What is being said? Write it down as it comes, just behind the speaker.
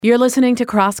You're listening to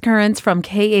Cross Currents from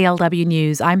KALW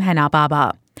News. I'm Hannah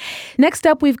Baba. Next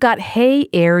up, we've got Hey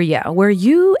Area, where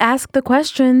you ask the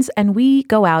questions and we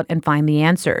go out and find the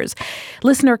answers.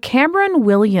 Listener Cameron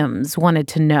Williams wanted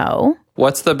to know,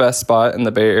 what's the best spot in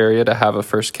the Bay Area to have a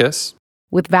first kiss?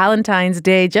 With Valentine's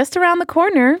Day just around the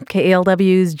corner,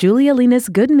 KALW's Julia Linus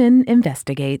Goodman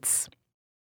investigates.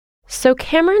 So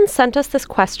Cameron sent us this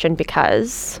question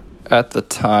because... At the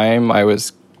time, I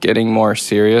was getting more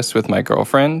serious with my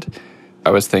girlfriend.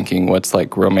 I was thinking, what's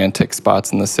like romantic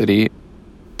spots in the city?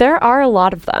 There are a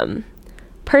lot of them.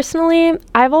 Personally,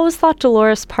 I've always thought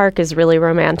Dolores Park is really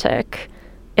romantic.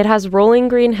 It has rolling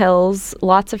green hills,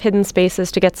 lots of hidden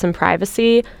spaces to get some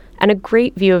privacy, and a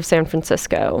great view of San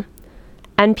Francisco.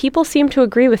 And people seem to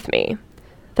agree with me.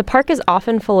 The park is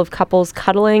often full of couples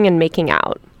cuddling and making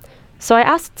out. So I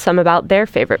asked some about their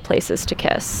favorite places to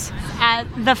kiss. At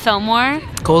the Fillmore.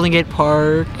 Golden Gate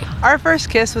Park. Our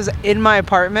first kiss was in my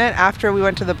apartment after we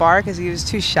went to the bar because he was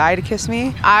too shy to kiss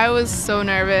me. I was so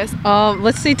nervous.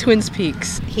 Let's say Twin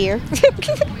Peaks. Here.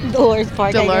 Dolores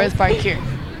Park. Dolores Park here.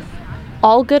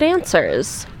 All good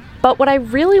answers. But what I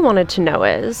really wanted to know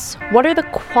is, what are the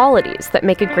qualities that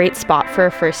make a great spot for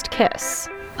a first kiss?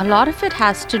 A lot of it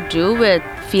has to do with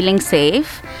feeling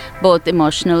safe, both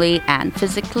emotionally and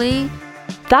physically.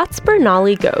 That's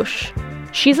Bernali Ghosh.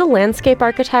 She's a landscape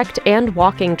architect and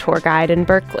walking tour guide in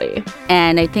Berkeley.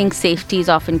 And I think safety is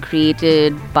often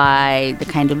created by the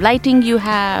kind of lighting you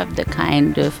have, the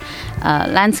kind of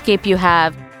landscape you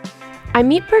have. I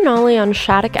meet Bernali on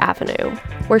Shattuck Avenue,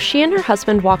 where she and her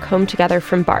husband walk home together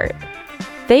from BART.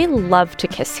 They love to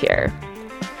kiss here.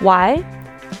 Why?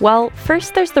 Well,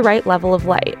 first there's the right level of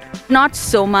light. Not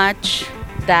so much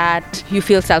that you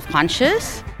feel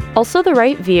self-conscious. Also the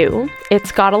right view.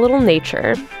 It's got a little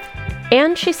nature.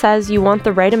 And she says you want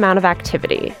the right amount of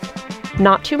activity.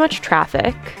 Not too much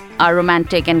traffic. Our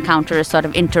romantic encounter is sort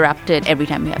of interrupted every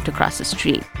time we have to cross the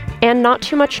street. And not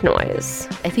too much noise.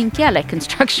 I think, like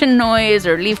construction noise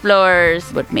or leaf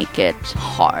blowers would make it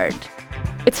hard.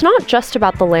 It's not just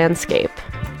about the landscape.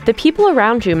 The people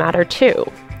around you matter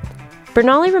too.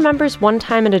 Bernali remembers one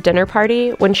time at a dinner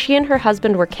party when she and her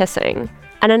husband were kissing,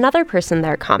 and another person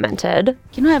there commented,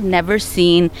 I've never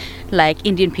seen,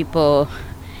 Indian people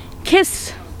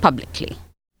kiss publicly.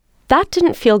 That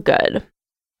didn't feel good.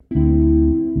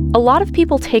 A lot of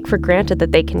people take for granted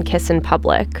that they can kiss in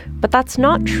public, but that's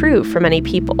not true for many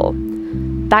people.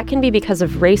 That can be because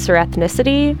of race or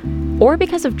ethnicity, or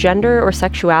because of gender or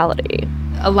sexuality.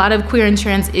 A lot of queer and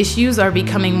trans issues are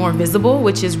becoming more visible,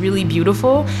 which is really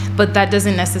beautiful, but that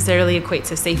doesn't necessarily equate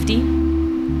to safety.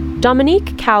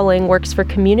 Dominique Cowling works for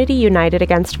Community United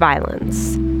Against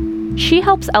Violence. She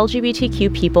helps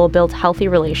LGBTQ people build healthy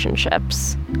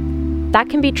relationships. That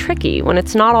can be tricky when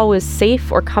it's not always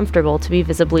safe or comfortable to be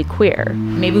visibly queer.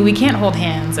 Maybe we can't hold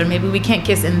hands, or maybe we can't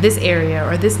kiss in this area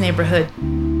or this neighborhood.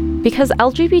 Because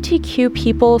LGBTQ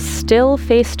people still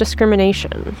face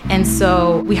discrimination. And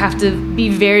so we have to be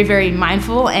very, very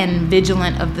mindful and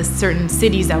vigilant of the certain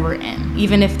cities that we're in.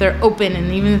 Even if they're open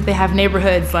and even if they have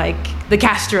neighborhoods like the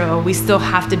Castro, we still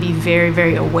have to be very,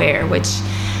 very aware, which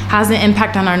has an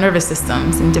impact on our nervous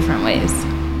systems in different ways.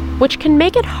 Which can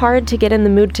make it hard to get in the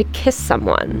mood to kiss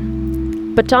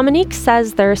someone. But Dominique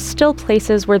says there are still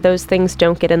places where those things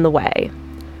don't get in the way.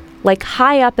 Like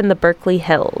high up in the Berkeley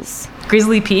Hills.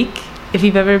 Grizzly Peak, if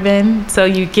you've ever been, so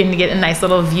you can get a nice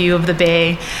little view of the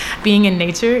bay. Being in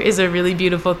nature is a really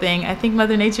beautiful thing. I think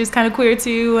Mother Nature is kind of queer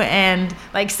too and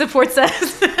supports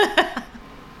us.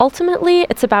 Ultimately,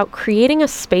 it's about creating a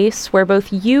space where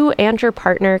both you and your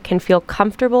partner can feel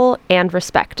comfortable and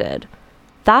respected.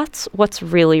 That's what's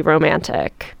really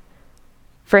romantic.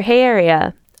 For Hey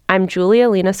Area, I'm Julia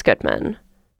Linus Goodman.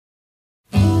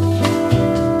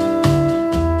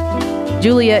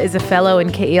 Julia is a fellow in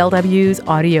KALW's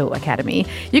Audio Academy.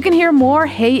 You can hear more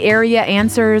Hey Area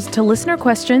answers to listener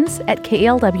questions at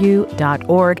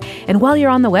KALW.org. And while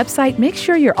you're on the website, make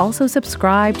sure you're also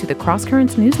subscribed to the Cross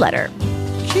Currents newsletter.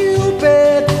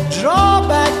 Cupid, draw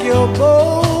back your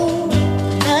bow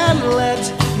and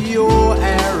let your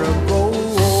arrow go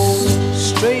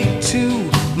straight to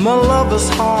my lover's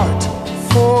heart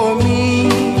for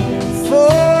me,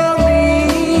 for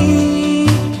me.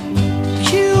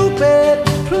 Cupid,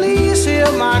 please hear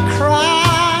my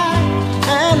cry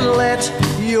and let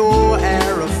your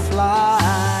arrow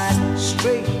fly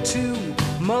straight to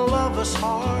my lover's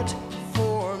heart.